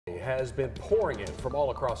has been pouring in from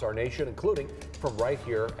all across our nation, including from right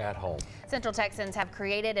here at home. Central Texans have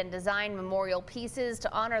created and designed memorial pieces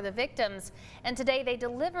to honor the victims, and today they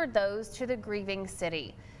delivered those to the grieving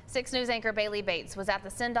city. 6 News anchor Bailey Bates was at the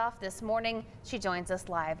send-off this morning. She joins us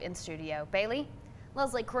live in studio. Bailey?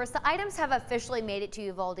 Leslie, Chris, the items have officially made it to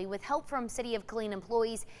Uvalde with help from City of Killeen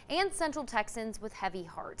employees and Central Texans with heavy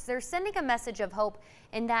hearts. They're sending a message of hope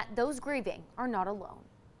in that those grieving are not alone.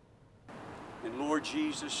 And Lord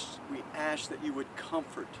Jesus, we ask that you would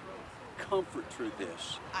comfort through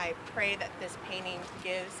this. I pray that this painting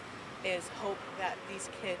is hope that these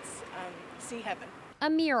kids see heaven. A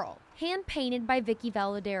mural, hand-painted by Vickie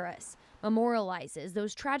Valladares, memorializes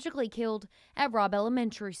those tragically killed at Robb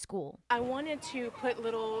Elementary School. I wanted to put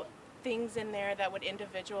little things in there that would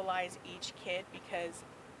individualize each kid because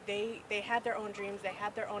they had their own dreams, they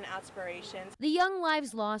had their own aspirations. The young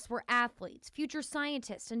lives lost were athletes, future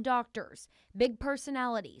scientists and doctors, big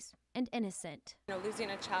personalities, and innocent. You know,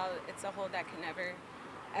 losing a child, it's a hole that can never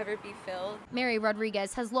ever be filled. Mary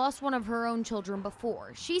Rodriguez has lost one of her own children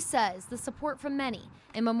before. She says the support from many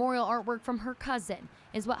and memorial artwork from her cousin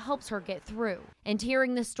is what helps her get through. And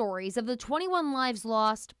hearing the stories of the 21 lives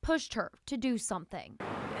lost pushed her to do something.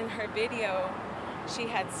 In her video, she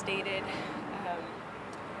had stated,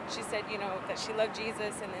 she said, you know, that she loved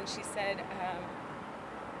Jesus, and then she said,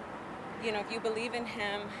 you know, if you believe in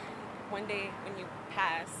him, one day when you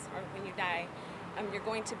pass or when you die, you're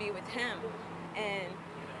going to be with him. And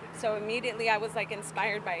so immediately I was like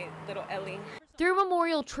inspired by little Ellie. Through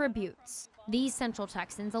memorial tributes, these Central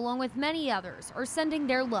Texans, along with many others, are sending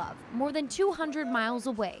their love more than 200 miles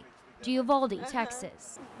away to Uvalde,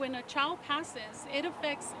 Texas. When a child passes, it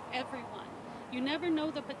affects everyone. You never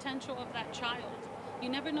know the potential of that child. You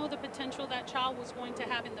never know the potential that child was going to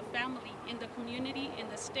have in the family, in the community, in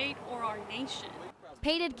the state, or our nation.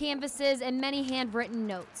 Painted canvases and many handwritten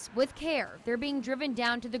notes. With care, they're being driven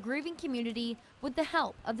down to the grieving community with the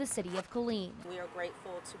help of the City of Killeen. We are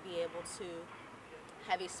grateful to be able to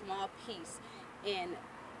have a small piece in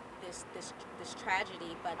this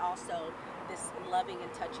tragedy, but also this loving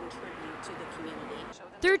and touching tribute to the community.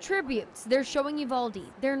 Through tributes, they're showing Uvalde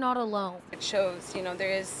they're not alone. It shows, you know, there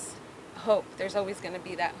is hope. There's always going to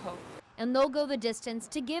be that hope. And they'll go the distance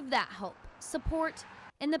to give that hope, support,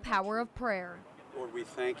 and the power of prayer. Lord, we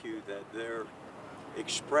thank you that they're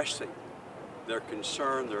expressing their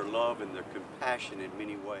concern, their love, and their compassion in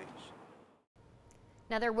many ways.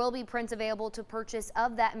 Now, there will be prints available to purchase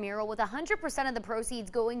of that mural, with 100% of the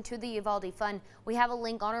proceeds going to the Uvalde Fund. We have a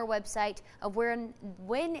link on our website of when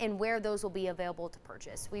and where those will be available to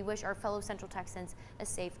purchase. We wish our fellow Central Texans a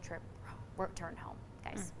safe trip return home,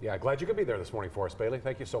 guys. Yeah, glad you could be there this morning for us, Bailey.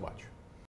 Thank you so much.